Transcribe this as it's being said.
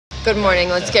Good morning.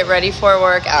 Let's get ready for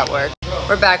work at work.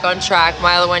 We're back on track.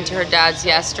 Mila went to her dad's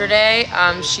yesterday.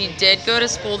 She did go to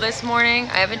school this morning.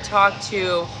 I haven't talked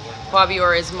to Bobby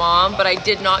or his mom, but I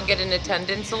did not get an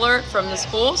attendance alert from the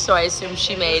school, so I assume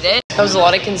she made it. That was a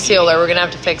lot of concealer. We're gonna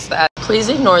have to fix that. Please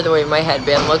ignore the way my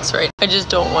headband looks right now. I just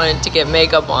don't want it to get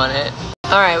makeup on it.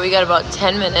 All right, we got about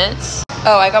 10 minutes.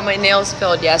 Oh, I got my nails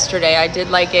filled yesterday. I did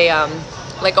like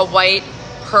a white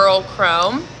pearl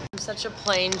chrome. I'm such a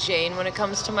plain Jane when it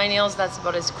comes to my nails. That's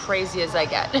about as crazy as I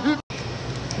get.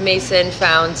 Mason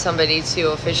found somebody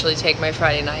to officially take my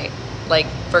Friday night, like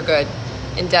for good,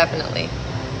 indefinitely.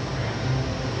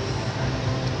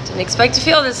 Didn't expect to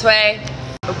feel this way.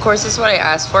 Of course, this is what I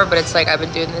asked for, but it's like I've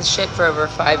been doing this shit for over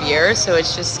 5 years, so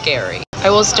it's just scary. I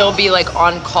will still be like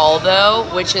on call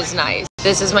though, which is nice.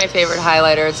 This is my favorite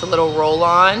highlighter. It's a little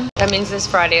roll-on. That means this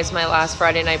Friday is my last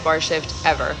Friday night bar shift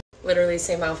ever. Literally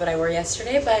same outfit I wore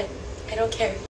yesterday, but I don't care.